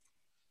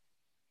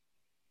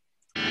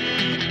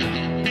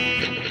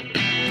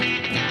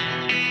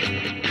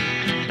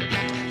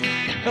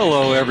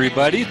Hello,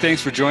 everybody.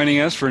 Thanks for joining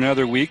us for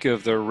another week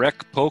of the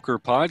Rec Poker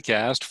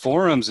Podcast,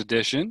 Forums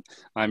Edition.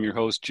 I'm your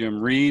host,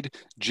 Jim Reed,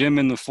 Jim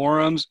in the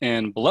Forums,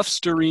 and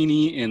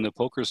Bluffsterini in the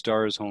Poker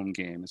Stars home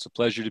game. It's a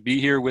pleasure to be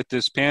here with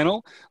this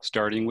panel,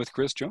 starting with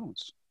Chris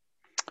Jones.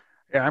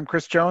 Yeah, I'm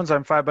Chris Jones.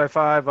 I'm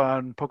 5x5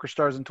 on Poker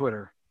Stars and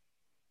Twitter.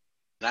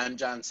 And I'm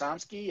John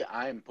Somsky.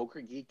 I'm Poker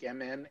Geek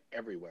MN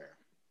everywhere.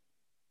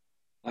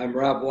 I'm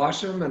Rob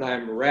Washam, and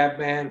I'm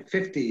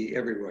Rabman50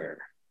 everywhere.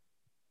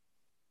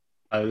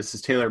 This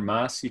is Taylor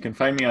Moss. You can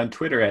find me on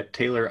Twitter at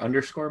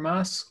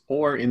Taylor_Moss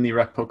or in the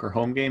Rec Poker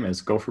home game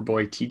as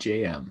Gopherboy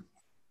TJM.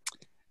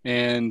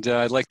 And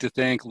I'd like to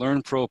thank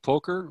Learn Pro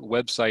Poker,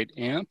 website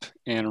AMP,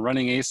 and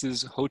Running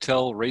Aces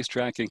Hotel,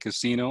 Racetrack, and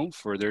Casino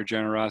for their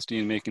generosity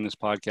in making this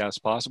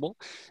podcast possible.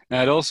 And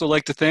I'd also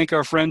like to thank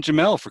our friend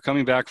Jamel for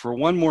coming back for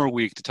one more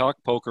week to talk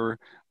poker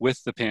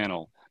with the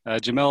panel.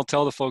 Jamel,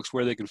 tell the folks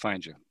where they can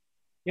find you.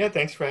 Yeah,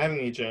 thanks for having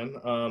me, Jim.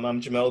 I'm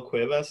Jamel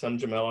Cuevas. I'm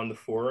Jamel on the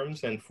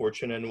forums and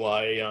Fortune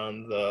NY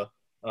on the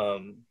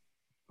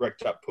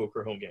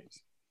Rec.Poker home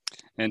games.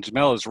 And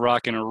Jamel is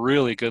rocking a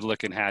really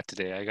good-looking hat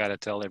today. I got to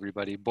tell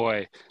everybody,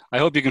 boy, I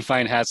hope you can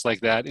find hats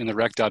like that in the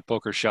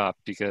Rec.Poker shop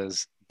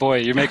because, boy,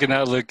 you're making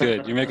that look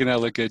good. You're making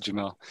that look good,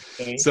 Jamel.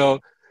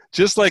 So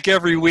just like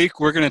every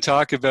week, we're going to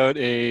talk about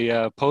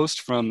a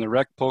post from the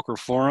Rec Poker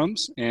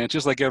forums. And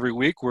just like every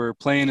week, we're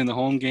playing in the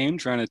home game,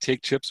 trying to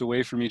take chips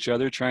away from each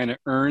other, trying to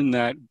earn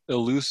that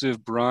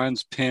elusive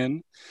bronze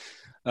pin.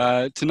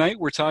 Tonight,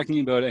 we're talking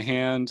about a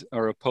hand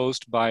or a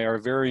post by our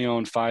very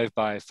own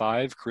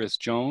 5x5, Chris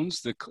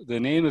Jones. The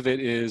name of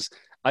it is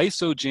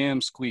ISO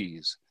Jam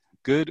Squeeze,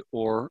 Good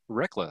or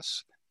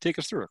Reckless. Take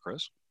us through it,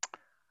 Chris.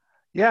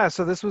 Yeah,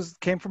 so this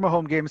came from a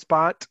home game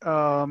spot,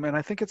 and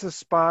I think it's a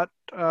spot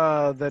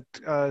that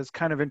is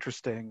kind of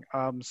interesting.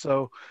 It's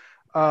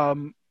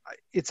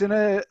in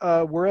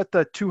we're at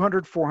the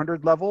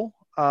 200-400 level,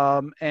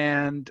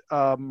 and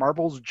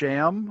Marbles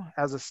Jam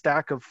has a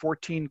stack of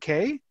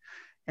 14K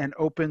and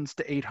opens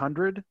to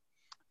 800.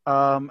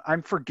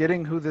 I'm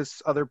forgetting who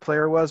this other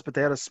player was, but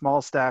they had a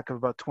small stack of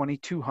about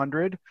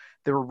 2,200.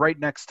 They were right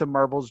next to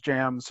Marbles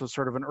Jam, so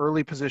sort of an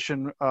early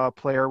position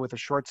player with a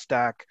short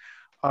stack.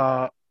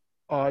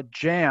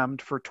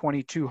 Jammed for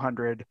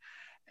 2,200,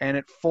 and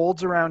it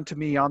folds around to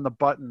me on the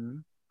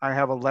button. I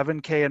have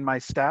 11K in my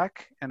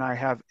stack, and I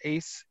have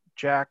Ace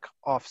Jack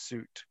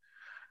offsuit.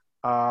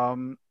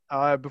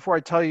 Before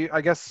I tell you,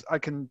 I guess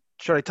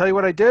should I tell you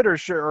what I did,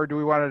 or do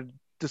we want to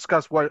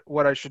discuss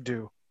what I should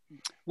do?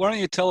 Why don't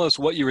you tell us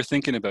what you were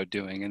thinking about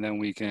doing, and then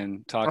we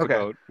can talk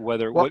about what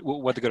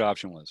the good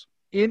option was.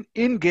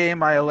 In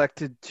game, I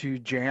elected to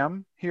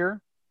jam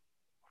here.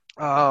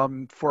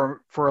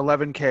 For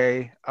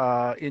 11K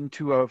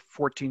into a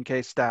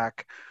 14K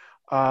stack,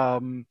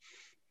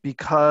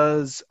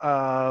 because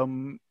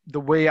the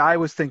way I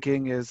was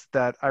thinking is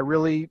that I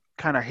really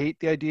kind of hate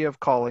the idea of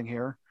calling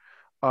here.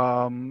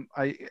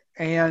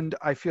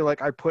 I feel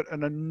like I put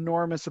an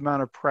enormous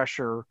amount of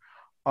pressure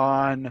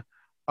on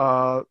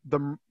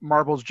the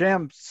Marbles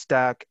Jam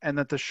stack, and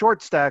that the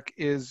short stack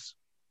is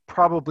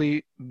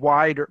probably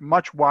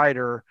much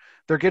wider.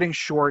 They're getting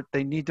short.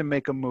 They need to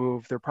make a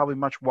move. They're probably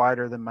much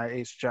wider than my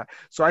Ace Jack.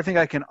 So I think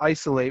I can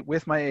isolate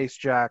with my Ace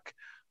Jack,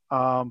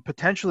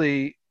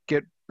 potentially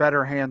get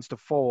better hands to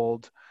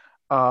fold,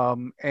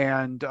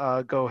 and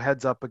go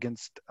heads up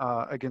against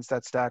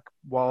that stack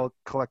while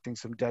collecting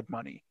some dead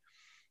money.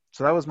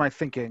 So that was my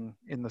thinking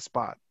in the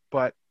spot.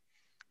 But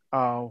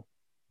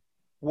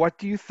what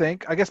do you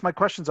think? I guess my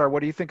questions are, what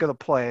do you think of the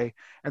play?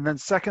 And then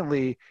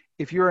secondly,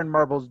 if you're in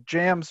Marbles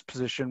Jam's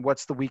position,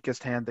 what's the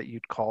weakest hand that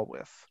you'd call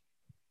with?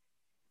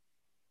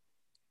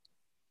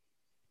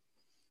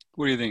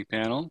 What do you think,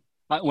 panel?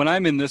 When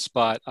I'm in this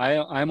spot,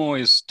 I'm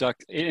always stuck.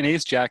 And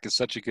Ace Jack is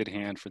such a good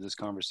hand for this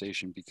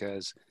conversation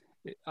because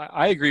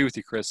I agree with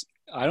you, Chris.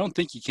 I don't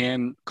think you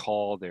can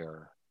call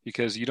there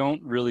because you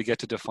don't really get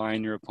to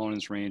define your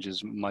opponent's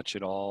ranges much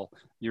at all.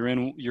 You're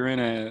in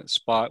a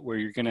spot where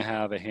you're going to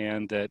have a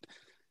hand that,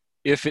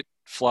 if it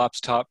flops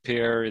top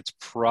pair, it's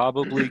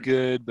probably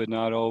good, but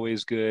not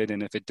always good.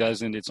 And if it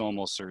doesn't, it's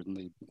almost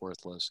certainly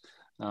worthless.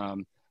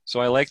 So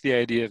I like the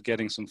idea of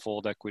getting some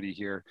fold equity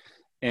here.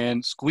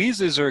 And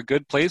squeezes are a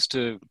good place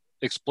to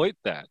exploit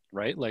that,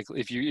 right? Like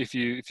if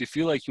you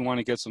feel like you want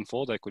to get some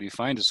fold equity,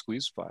 find a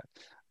squeeze spot,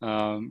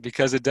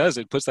 because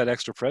it puts that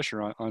extra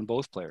pressure on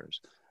both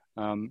players.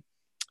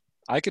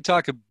 I could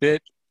talk a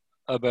bit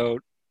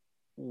about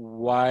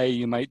why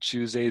you might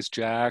choose Ace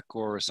Jack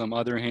or some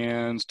other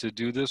hands to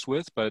do this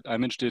with, but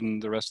I'm interested in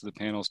the rest of the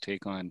panel's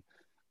take on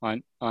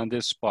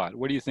this spot.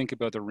 What do you think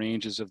about the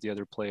ranges of the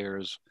other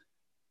players?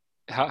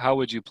 How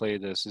would you play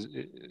this?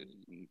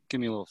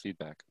 Give me a little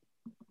feedback.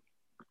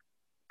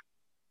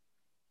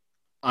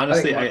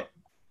 Honestly,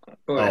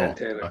 Go ahead,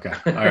 Taylor. Okay.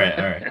 All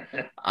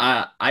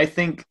right. I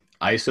think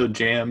ISO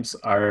jams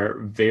are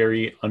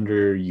very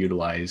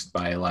underutilized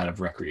by a lot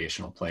of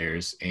recreational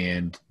players,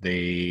 and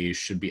they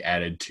should be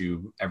added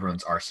to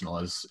everyone's arsenal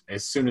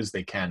as soon as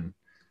they can.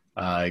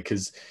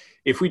 Because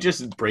if we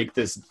just break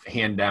this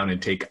hand down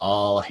and take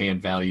all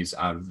hand values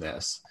out of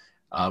this,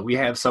 We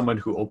have someone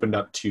who opened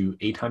up to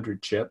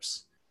 800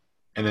 chips,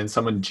 and then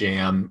someone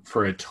jam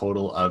for a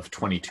total of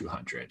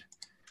 2,200.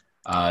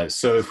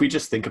 So if we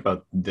just think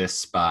about this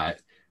spot,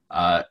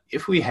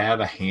 if we have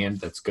a hand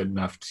that's good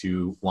enough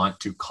to want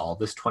to call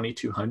this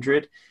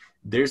 2,200,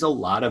 there's a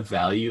lot of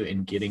value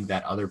in getting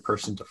that other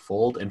person to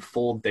fold and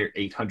fold their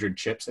 800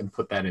 chips and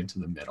put that into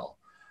the middle.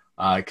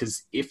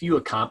 Because if you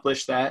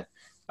accomplish that,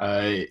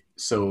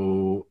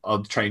 so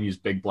I'll try and use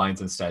big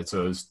blinds instead.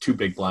 So it was 2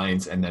 big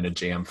blinds and then a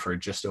jam for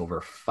just over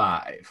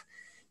 5.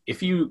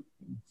 If you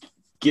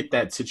get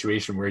that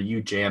situation where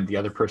you jam, the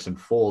other person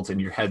folds,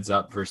 and you're heads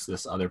up versus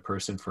this other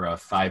person for a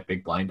 5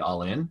 big blind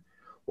all in,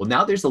 well,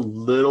 now there's a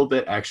little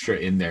bit extra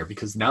in there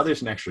because now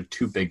there's an extra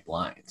 2 big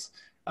blinds.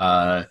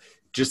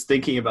 Just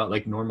thinking about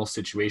like normal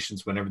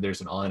situations, whenever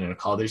there's an all in and a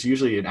call, there's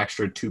usually an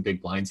extra 2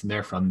 big blinds in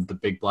there from the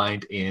big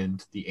blind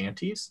and the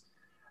antes.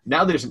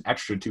 Now there's an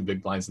extra 2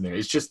 big blinds in there.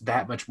 It's just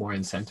that much more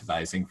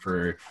incentivizing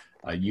for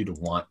you to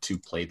want to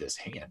play this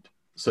hand.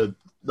 So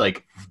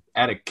like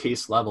at a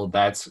case level,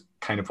 that's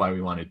kind of why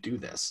we want to do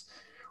this.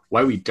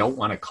 Why we don't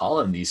want to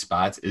call in these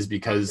spots is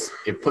because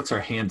it puts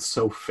our hand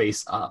so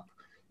face up.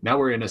 Now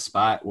we're in a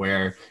spot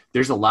where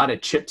there's a lot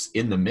of chips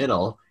in the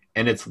middle,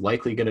 and it's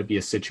likely going to be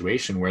a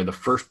situation where the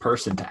first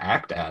person to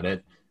act at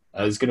it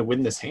is going to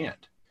win this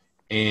hand.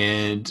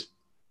 And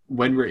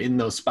when we're in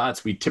those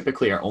spots, we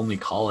typically are only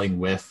calling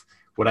with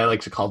what I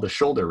like to call the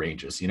shoulder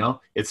ranges. You know,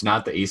 it's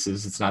not the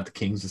aces, it's not the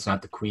kings, it's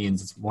not the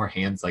queens. It's more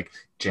hands like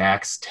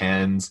jacks,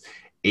 tens,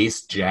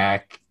 ace,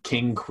 jack,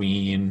 king,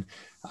 queen,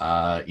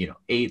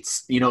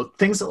 eights,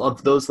 things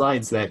of those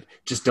lines that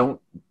just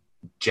don't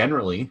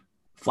generally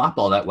flop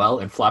all that well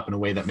and flop in a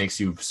way that makes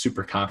you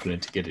super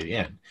confident to get it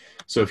in.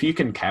 So if you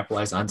can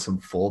capitalize on some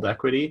fold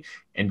equity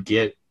and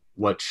get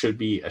what should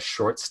be a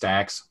short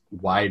stacks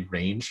wide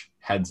range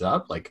heads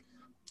up, like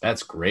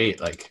that's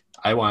great. Like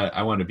I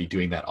want to be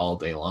doing that all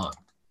day long.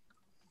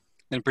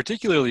 And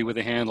particularly with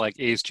a hand like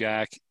ace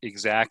jack,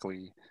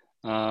 exactly.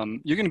 You're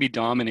going to be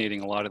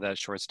dominating a lot of that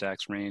short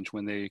stacks range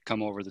when they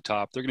come over the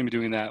top. They're going to be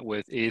doing that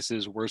with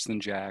aces worse than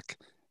jack.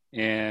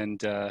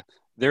 And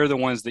they're the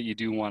ones that you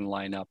do want to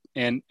line up.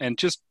 And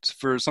just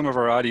for some of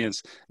our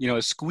audience,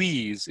 a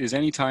squeeze is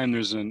anytime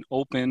there's an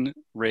open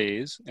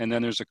raise and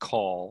then there's a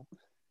call,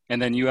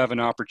 and then you have an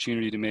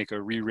opportunity to make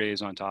a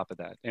re-raise on top of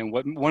that. And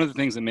one of the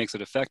things that makes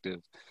it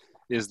effective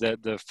is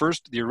that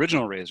the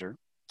original raiser,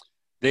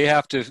 they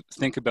have to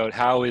think about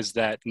how is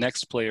that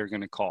next player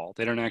going to call.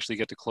 They don't actually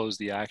get to close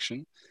the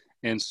action.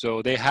 And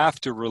so they have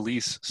to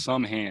release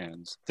some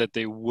hands that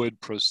they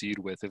would proceed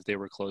with if they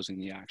were closing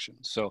the action.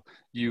 So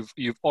you've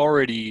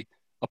already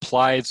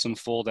applied some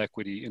fold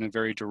equity in a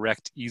very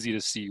direct, easy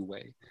to see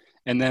way.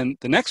 And then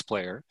the next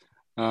player,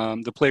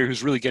 the player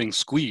who's really getting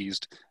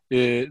squeezed,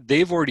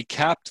 they've already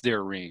capped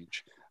their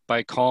range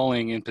by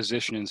calling in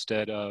position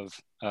instead of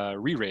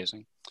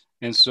re-raising.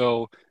 And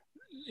so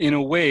in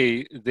a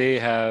way, they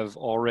have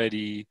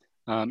already,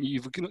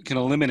 you can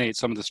eliminate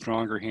some of the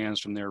stronger hands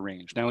from their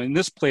range. Now in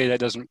this play, that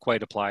doesn't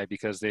quite apply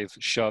because they've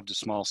shoved a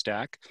small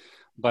stack,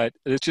 but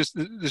there's just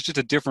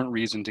a different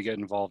reason to get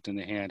involved in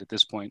the hand at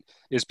this point,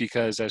 is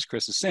because, as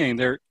Chris is saying,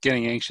 they're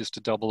getting anxious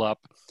to double up.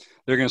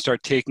 They're going to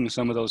start taking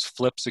some of those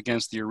flips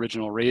against the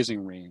original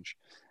raising range.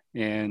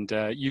 And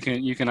you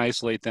can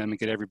isolate them and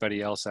get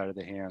everybody else out of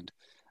the hand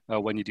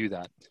when you do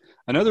that.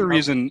 Another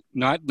reason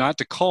not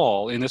to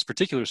call in this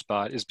particular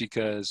spot is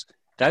because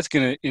that's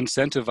going to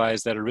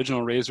incentivize that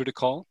original raiser to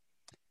call.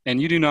 And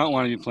you do not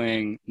want to be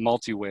playing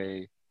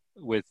multi-way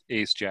with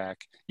ace jack.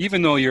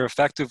 Even though you're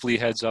effectively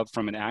heads up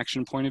from an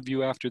action point of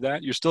view after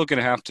that, you're still going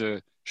to have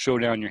to show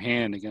down your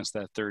hand against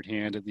that third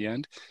hand at the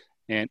end.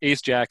 And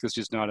ace jack is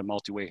just not a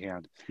multi-way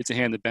hand. It's a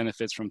hand that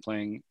benefits from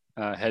playing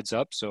heads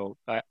up. So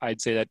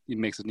I'd say that it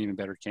makes it an even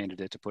better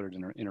candidate to put it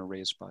in a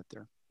raise spot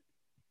there.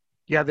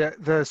 Yeah,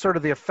 the sort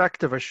of the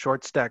effect of a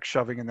short stack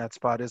shoving in that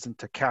spot isn't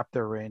to cap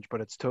their range,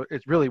 but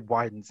it really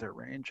widens their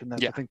range, and I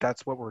think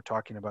that's what we're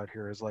talking about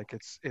here. Is like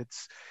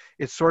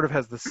it sort of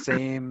has the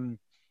same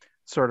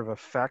sort of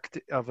effect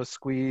of a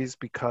squeeze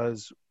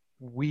because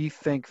we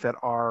think that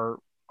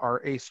our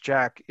ace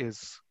jack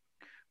is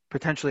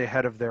potentially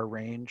ahead of their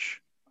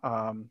range.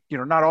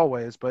 Not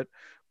always, but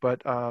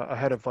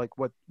ahead of like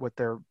what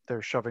their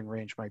shoving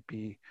range might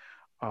be,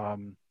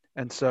 and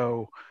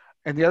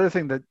the other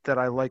thing that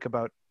I like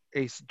about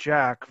ace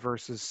jack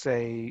versus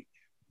say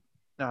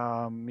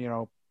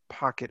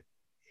pocket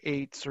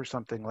eights or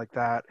something like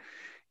that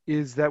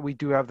is that we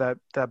do have that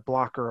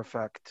blocker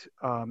effect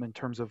in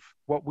terms of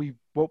what we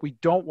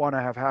don't want to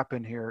have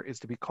happen here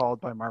is to be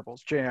called by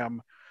marbles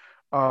jam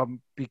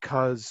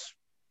because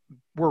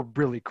we're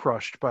really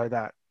crushed by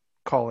that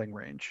calling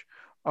range.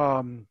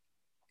 But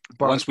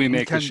once we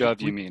make the shove,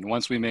 you mean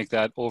once we make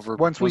that over,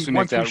 once we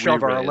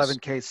shove our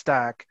 11K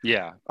stack,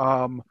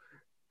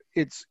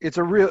 it's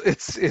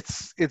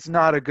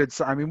not a good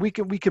sign. I mean, we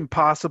can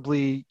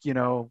possibly,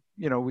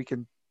 we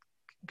can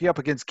be up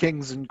against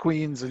kings and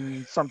queens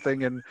and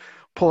something and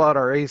pull out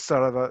our ace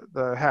out of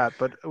the hat,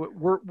 but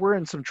we're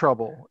in some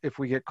trouble if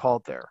we get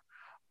called there.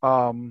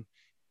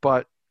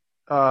 But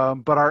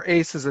but our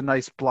ace is a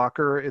nice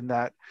blocker in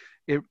that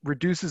it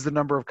reduces the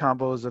number of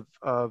combos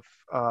of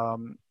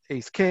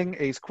ace king,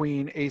 ace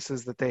queen,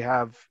 aces that they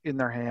have in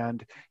their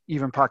hand,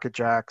 even pocket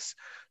jacks.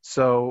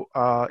 So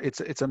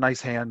it's a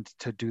nice hand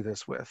to do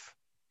this with.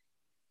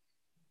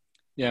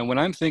 Yeah, when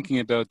I'm thinking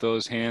about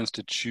those hands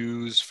to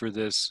choose for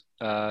this,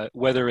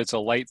 whether it's a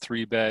light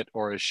 3-bet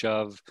or a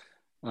shove,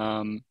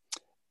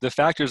 the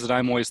factors that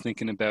I'm always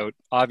thinking about,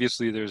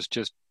 obviously there's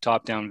just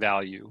top-down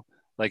value.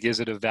 Like, is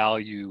it a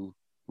value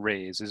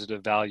raise? Is it a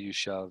value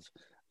shove?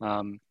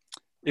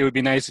 It would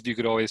be nice if you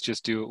could always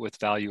just do it with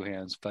value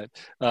hands, but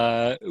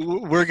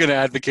we're going to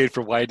advocate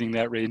for widening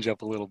that range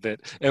up a little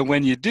bit. And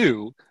when you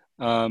do,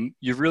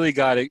 you've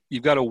got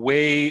to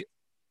weigh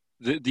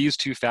these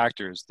two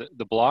factors,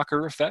 the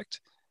blocker effect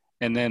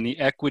and then the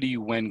equity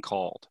when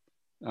called.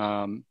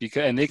 And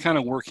they kind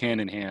of work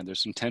hand in hand.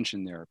 There's some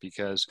tension there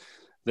because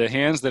the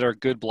hands that are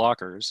good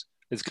blockers,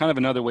 it's kind of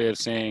another way of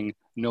saying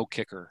no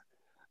kicker.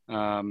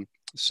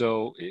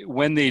 So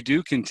when they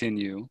do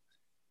continue,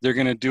 they're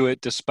going to do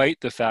it despite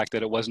the fact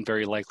that it wasn't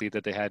very likely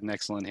that they had an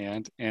excellent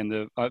hand. And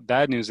the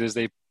bad news is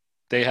they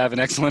have an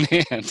excellent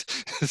hand.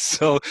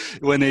 So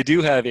when they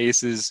do have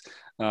aces,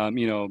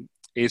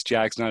 ace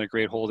jack's not a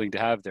great holding to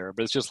have there,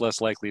 but it's just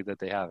less likely that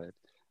they have it.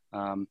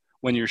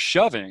 When you're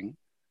shoving,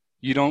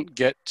 you don't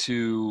get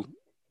to,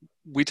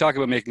 we talk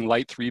about making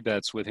light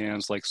 3-bets with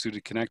hands like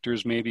suited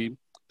connectors maybe,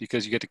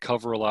 because you get to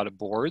cover a lot of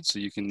boards. So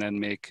you can then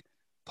make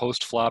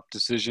post-flop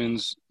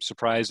decisions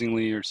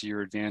surprisingly or to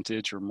your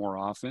advantage or more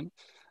often.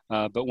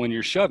 But when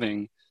you're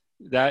shoving,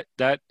 that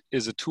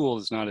is a tool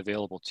that's not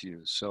available to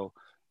you. So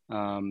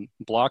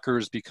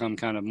blockers become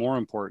kind of more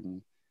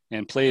important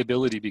and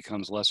playability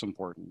becomes less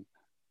important.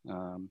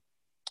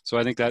 So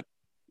I think that,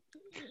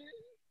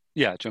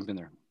 jump in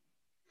there.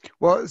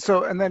 Well,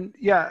 so, and then,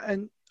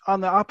 and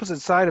on the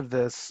opposite side of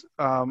this,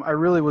 I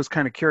really was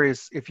kind of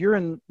curious, if you're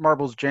in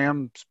Marbles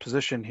Jam's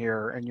position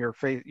here and you're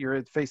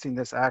facing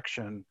this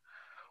action,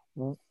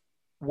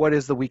 what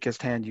is the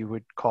weakest hand you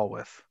would call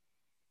with?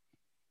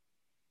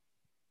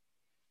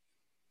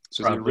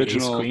 So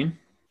probably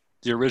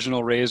the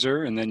original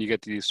razor, and then you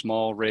get the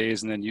small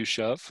raise, and then you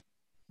shove.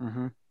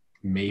 Mm-hmm.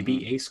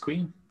 Maybe ace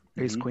queen.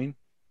 Ace queen.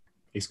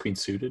 Ace queen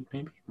suited,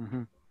 maybe.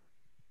 Mm-hmm.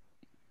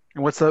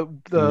 And what's the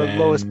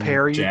lowest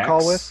pair you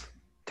call with?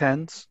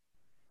 Tens.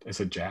 I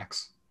said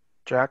jacks.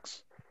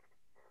 Jacks.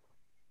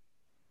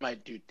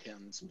 Might do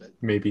tens, but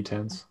maybe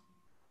tens.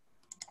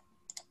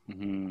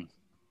 Mm-hmm.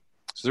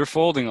 So they're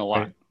folding a lot.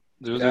 Right.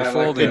 They're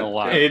folding a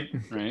lot. Right?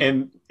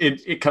 And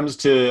it comes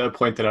to a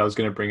point that I was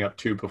going to bring up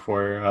too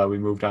before we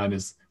moved on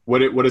is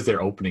what is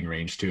their opening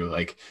range too?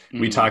 Like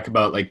we talk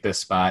about like this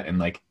spot and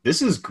like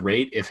this is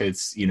great if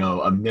it's,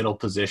 a middle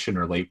position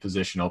or late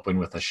position open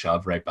with a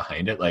shove right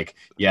behind it. Like,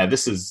 yeah,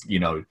 this is,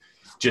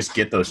 just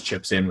get those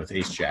chips in with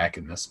ace jack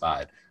in this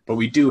spot. But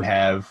we do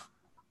have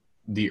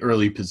the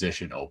early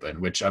position open,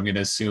 which I'm going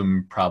to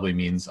assume probably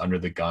means under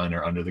the gun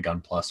or under the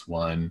gun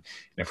 +1. And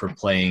if we're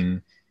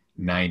playing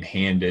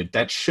 9-handed,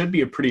 that should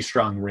be a pretty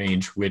strong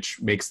range,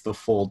 which makes the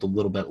fold a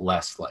little bit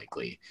less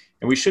likely.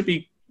 And we should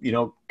be,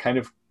 kind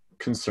of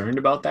concerned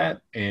about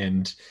that.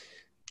 And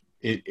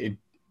it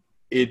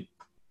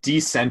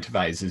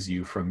decentivizes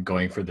you from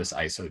going for this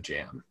ISO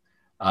jam.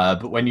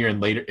 But when you're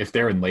if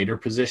they're in later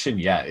position,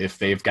 if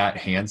they've got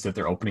hands that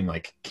they're opening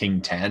like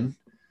king 10,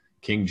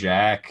 king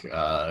jack,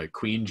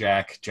 queen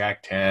jack,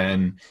 jack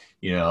 10,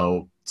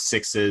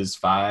 sixes,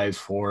 fives,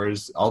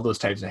 fours, all those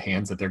types of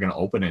hands that they're going to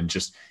open and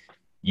just,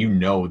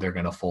 they're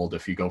going to fold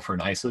if you go for an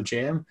ISO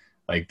jam.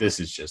 Like this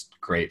is just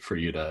great for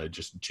you to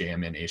just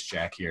jam in ace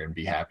jack here and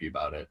be happy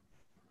about it.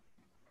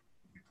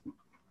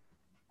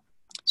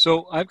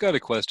 So I've got a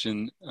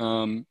question.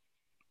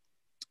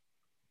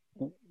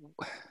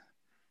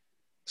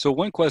 So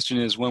one question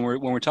is when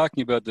we're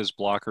talking about this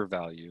blocker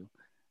value,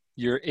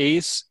 your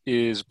ace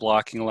is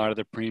blocking a lot of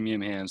the premium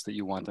hands that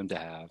you want them to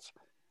have.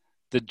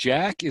 The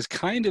jack is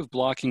kind of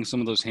blocking some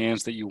of those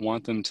hands that you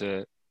want them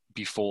to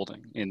be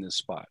folding in this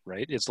spot,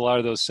 right? It's a lot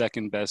of those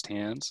second best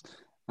hands.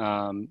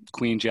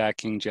 Queen jack,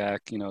 king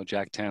jack,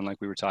 jack 10,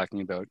 like we were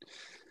talking about.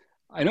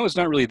 I know it's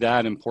not really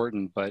that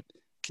important, but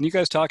can you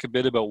guys talk a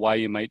bit about why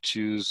you might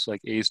choose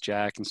like ace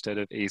jack instead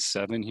of ace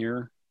 7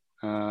 here?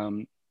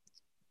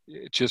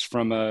 Just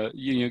from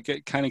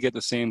get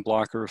the same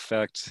blocker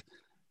effect.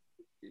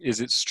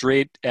 Is it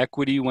straight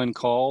equity when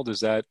called?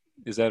 Is that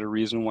a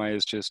reason why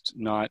it's just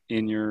not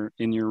in your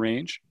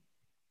range?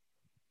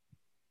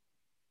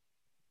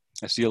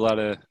 I see a lot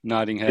of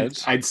nodding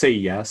heads. I'd say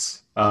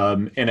yes.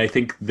 And I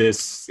think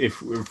this,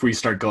 if we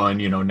start going,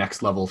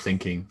 next level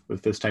thinking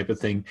with this type of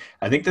thing,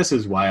 I think this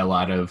is why a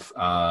lot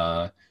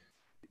of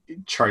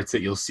charts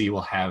that you'll see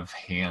will have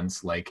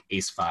hands like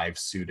ace 5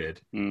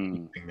 suited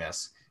using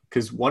this.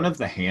 Because one of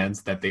the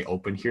hands that they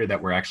open here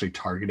that we're actually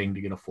targeting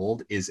to get a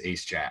fold is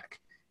ace jack.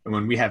 And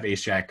when we have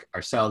ace jack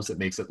ourselves, it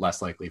makes it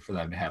less likely for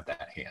them to have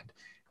that hand.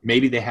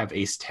 Maybe they have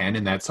ace 10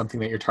 and that's something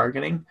that you're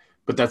targeting,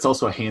 but that's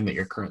also a hand that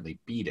you're currently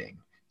beating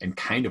and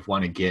kind of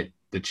want to get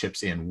the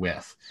chips in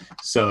with.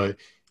 So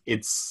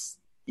it's,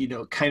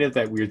 kind of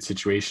that weird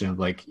situation of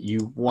like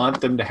you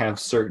want them to have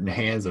certain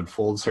hands and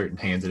fold certain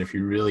hands, and if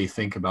you really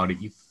think about it,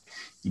 you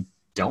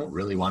don't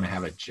really want to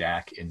have a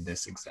jack in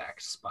this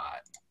exact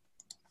spot.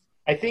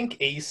 I think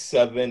ace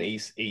 7,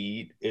 ace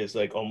 8 is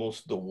like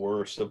almost the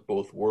worst of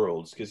both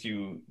worlds because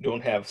you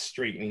don't have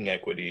straightening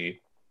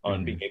equity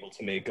on being able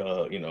to make a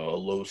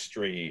low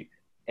straight,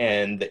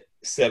 and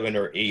 7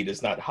 or 8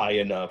 is not high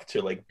enough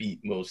to like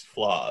beat most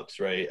flops,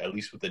 right? At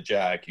least with the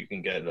jack, you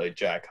can get a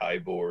jack high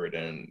board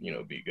and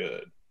be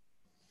good.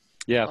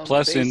 Yeah.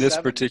 Plus, in this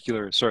 7,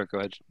 particular, sorry, go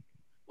ahead.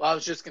 Well, I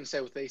was just going to say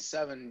with ace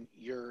 7,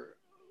 your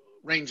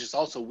range is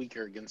also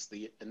weaker against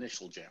the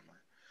initial jammer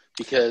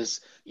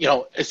because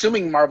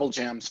assuming marble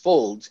jams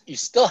folds, you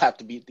still have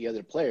to beat the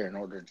other player in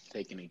order to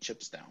take any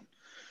chips down.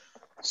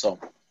 So.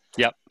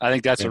 Yep, I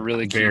think that's a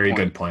really key very point.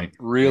 Good point.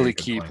 Really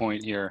key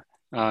point here.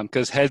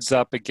 Because heads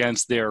up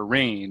against their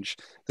range,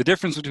 the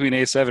difference between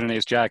ace 7 and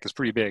ace jack is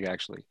pretty big,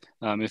 actually.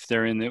 If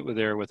they're in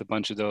there with a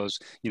bunch of those,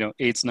 8s,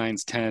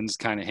 9s, 10s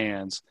kind of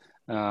hands.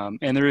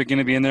 And they're going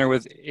to be in there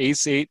with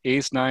ace 8,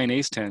 ace 9,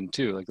 ace 10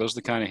 too. Like those are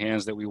the kind of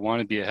hands that we want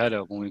to be ahead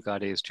of when we've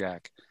got ace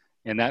jack.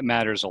 And that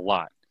matters a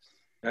lot.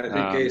 I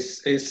think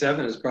ace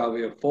 7 is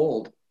probably a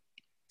fold.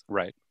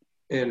 Right.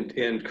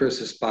 In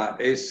Chris's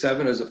spot. Ace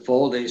 7 is a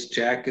fold, ace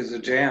jack is a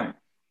jam.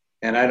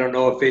 And I don't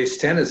know if ace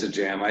 10 is a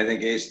jam. I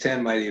think ace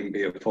 10 might even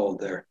be a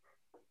fold there.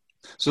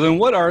 So then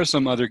what are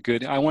some other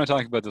good – I want to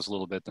talk about this a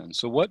little bit then.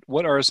 So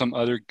what are some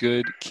other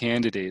good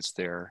candidates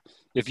there?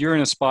 If you're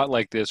in a spot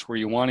like this where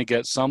you want to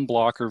get some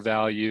blocker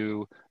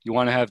value, you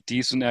want to have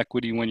decent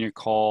equity when you're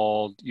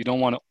called, you don't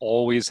want to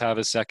always have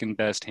a second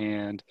best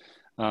hand.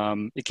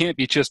 It can't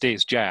be just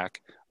ace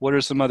jack. What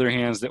are some other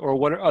hands or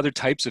what are other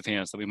types of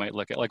hands that we might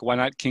look at? Like why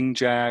not king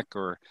jack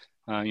or,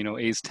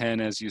 ace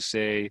 10, as you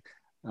say,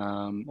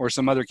 or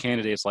some other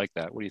candidates like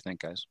that? What do you think,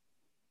 guys?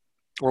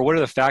 Or what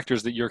are the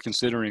factors that you're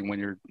considering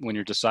when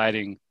you're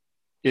deciding,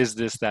 is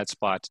this that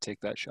spot to take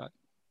that shot?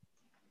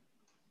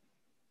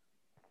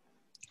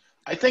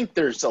 I think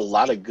there's a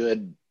lot of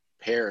good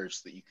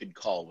pairs that you could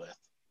call with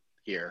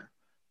here,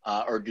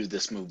 or do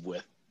this move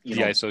with. The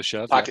ISO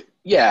shove? Pocket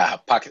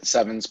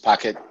 7s,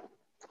 pocket.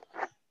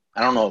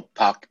 I don't know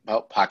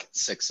about pocket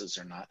 6s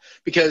or not,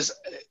 because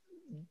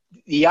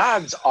the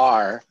odds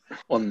are,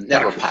 well,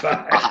 never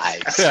pocket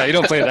 5s. Yeah, you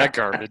don't play that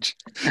garbage.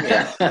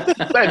 Yeah.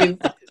 But I mean,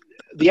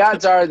 the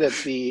odds are that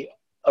the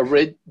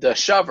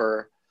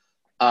shover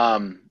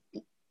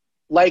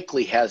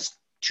likely has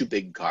two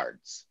big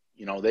cards.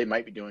 They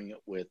might be doing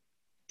it with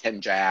 10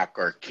 jack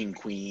or king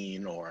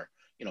queen or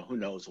who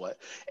knows what.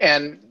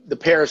 And the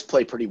pairs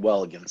play pretty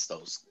well against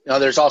those. Now,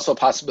 there's also a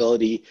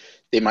possibility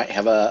they might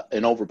have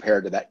an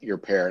overpair to your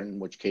pair, in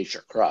which case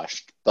you're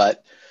crushed.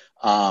 But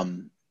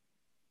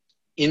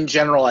in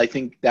general, I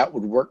think that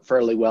would work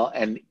fairly well.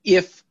 And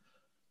if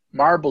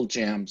marble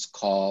jams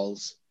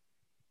calls,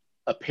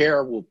 a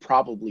pair will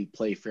probably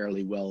play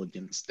fairly well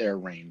against their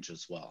range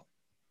as well.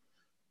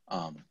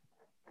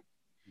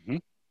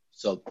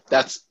 So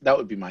that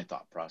would be my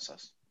thought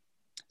process.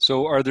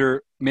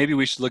 So maybe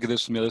we should look at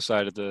this from the other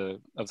side of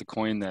the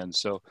coin then.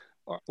 So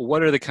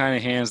what are the kind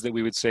of hands that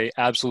we would say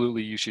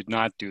absolutely you should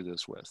not do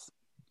this with?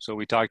 So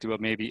we talked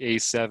about maybe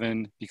ace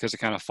 7 because it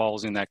kind of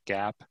falls in that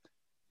gap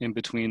in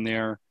between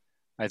there.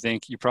 I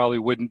think you probably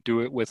wouldn't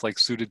do it with like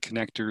suited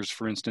connectors,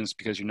 for instance,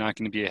 because you're not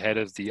going to be ahead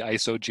of the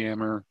ISO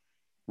jammer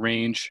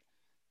range.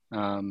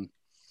 Yeah,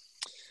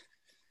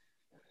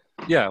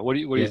 what do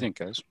you think,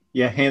 guys?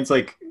 Yeah, hands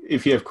like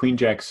if you have queen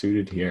jack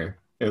suited here,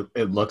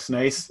 it looks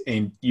nice,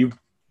 and you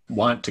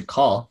want to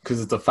call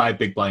because it's a 5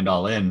 big blind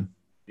all in.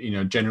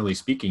 Generally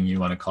speaking, you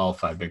want to call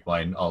 5 big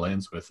blind all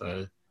ins with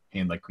a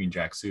hand like queen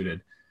jack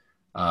suited.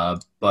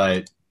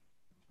 But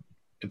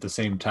at the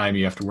same time,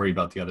 you have to worry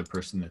about the other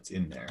person that's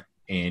in there,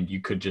 and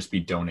you could just be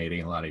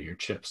donating a lot of your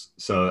chips.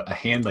 So a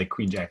hand like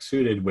queen jack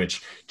suited,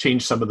 which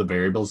change some of the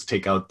variables,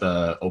 take out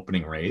the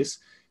opening raise,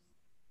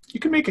 you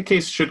can make a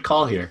case should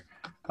call here.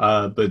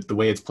 But the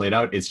way it's played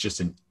out, it's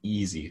just an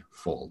easy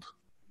fold.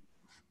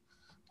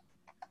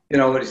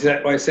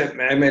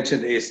 I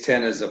mentioned ace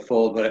 10 as a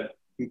fold, but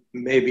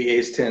maybe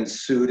ace 10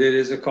 suited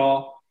is a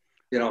call.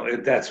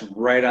 That's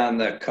right on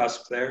the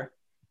cusp there.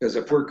 Because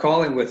if we're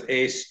calling with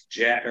ace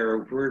jack,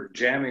 or if we're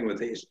jamming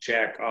with ace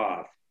jack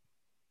off,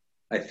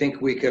 I think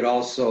we could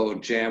also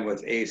jam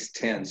with ace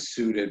 10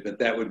 suited, but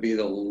that would be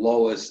the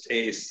lowest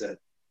ace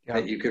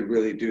that you could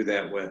really do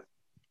that with.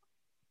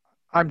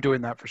 I'm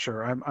doing that for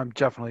sure. I'm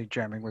definitely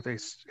jamming with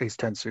ace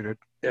 10 suited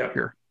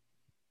here.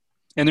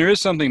 And there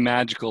is something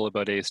magical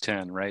about ace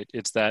 10, right?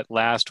 It's that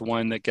last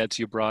one that gets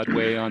you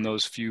Broadway on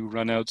those few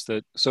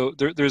runouts. So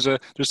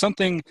there's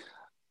something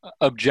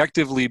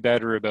objectively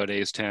better about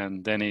ace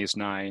 10 than ace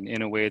 9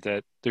 in a way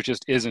that there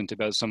just isn't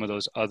about some of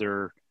those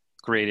other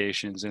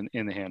gradations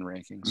in the hand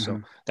rankings.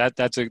 Mm-hmm. So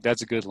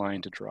that's a good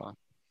line to draw.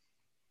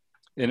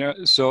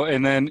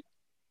 And then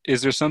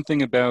is there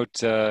something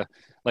about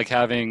like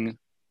having,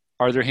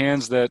 are there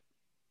hands that,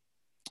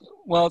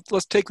 well,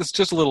 let's take this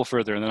just a little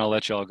further and then I'll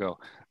let y'all go.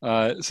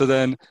 So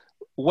then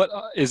what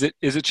is it?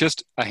 Is it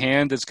just a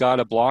hand that's got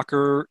a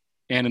blocker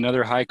and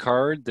another high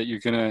card that you're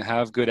going to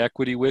have good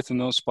equity with in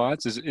those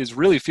spots is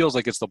really feels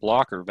like it's the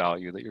blocker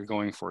value that you're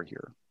going for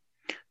here.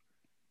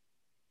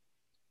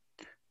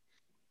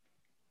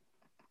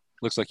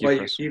 Looks like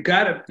you've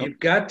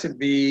got to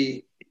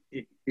be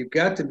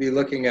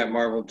looking at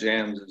Marvel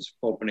Jams'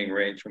 opening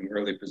range from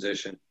early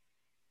position.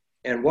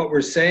 And what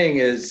we're saying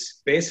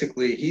is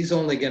basically he's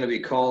only going to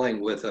be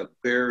calling with a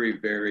very,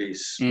 very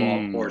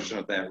small portion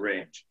of that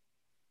range.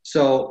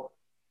 So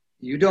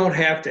you don't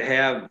have to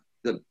have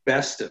the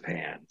best of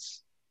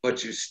hands,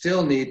 but you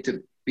still need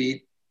to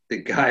beat the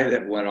guy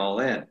that went all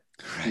in.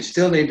 Right. You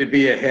still need to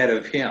be ahead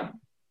of him.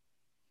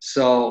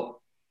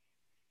 So,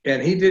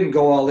 and he didn't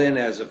go all in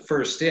as a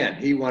first in.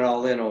 He went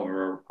all in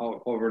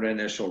over an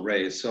initial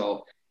raise.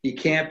 So he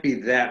can't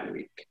be that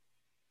weak.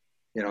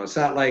 You know, it's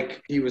not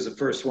like he was the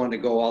first one to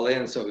go all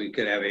in, so he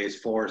could have ace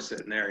four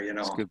sitting there, you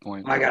know. That's a good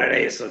point. I got an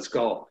ace, let's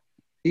go.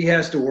 He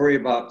has to worry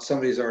about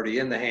somebody's already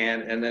in the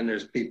hand, and then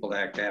there's people to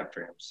act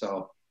after him.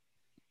 So,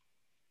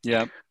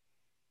 yeah.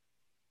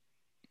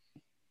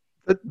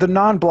 The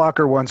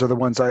non-blocker ones are the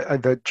ones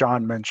that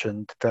John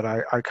mentioned that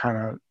I kind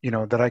of, you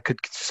know, that I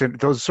could consider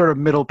those sort of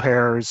middle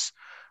pairs.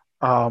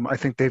 I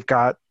think they've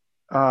got,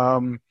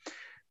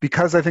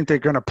 because I think they're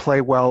going to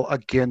play well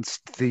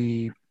against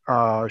the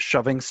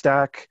shoving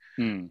stack.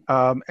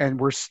 And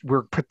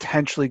we're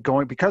potentially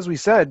going, because we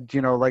said,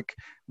 you know, like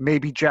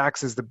maybe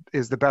Jacks is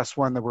the best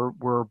one that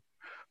we're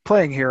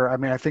playing here. I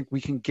mean, I think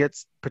we can get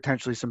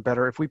potentially some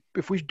better,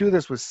 if we do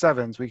this with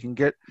sevens, we can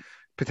get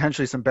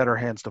potentially some better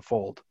hands to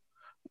fold.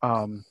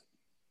 Yep.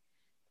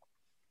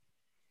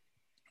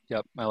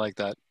 I like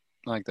that.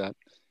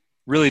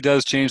 Really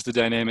does change the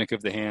dynamic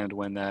of the hand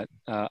when that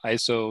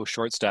ISO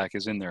short stack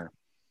is in there,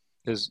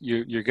 because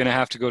you're going to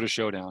have to go to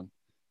showdown.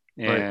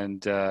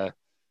 And, right.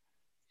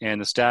 And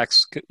the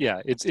stacks,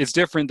 yeah, it's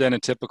different than a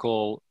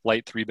typical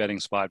light 3-betting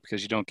spot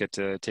because you don't get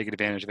to take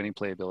advantage of any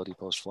playability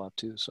post flop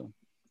too. So,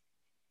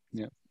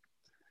 yeah.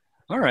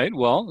 All right.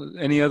 Well,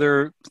 any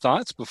other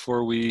thoughts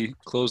before we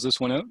close this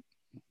one out,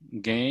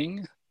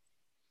 gang?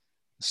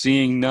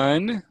 Seeing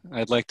none,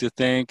 I'd like to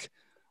thank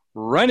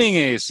Running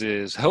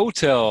Aces,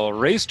 Hotel,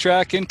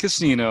 Racetrack and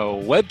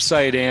Casino,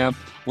 Website Amp,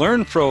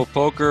 Learn Pro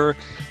Poker.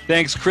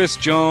 Thanks Chris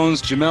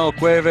Jones, Jamel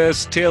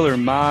Cuevas, Taylor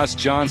Maas,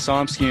 John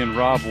Somsky, and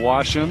Rob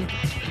Washam.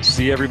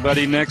 See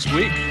everybody next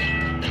week.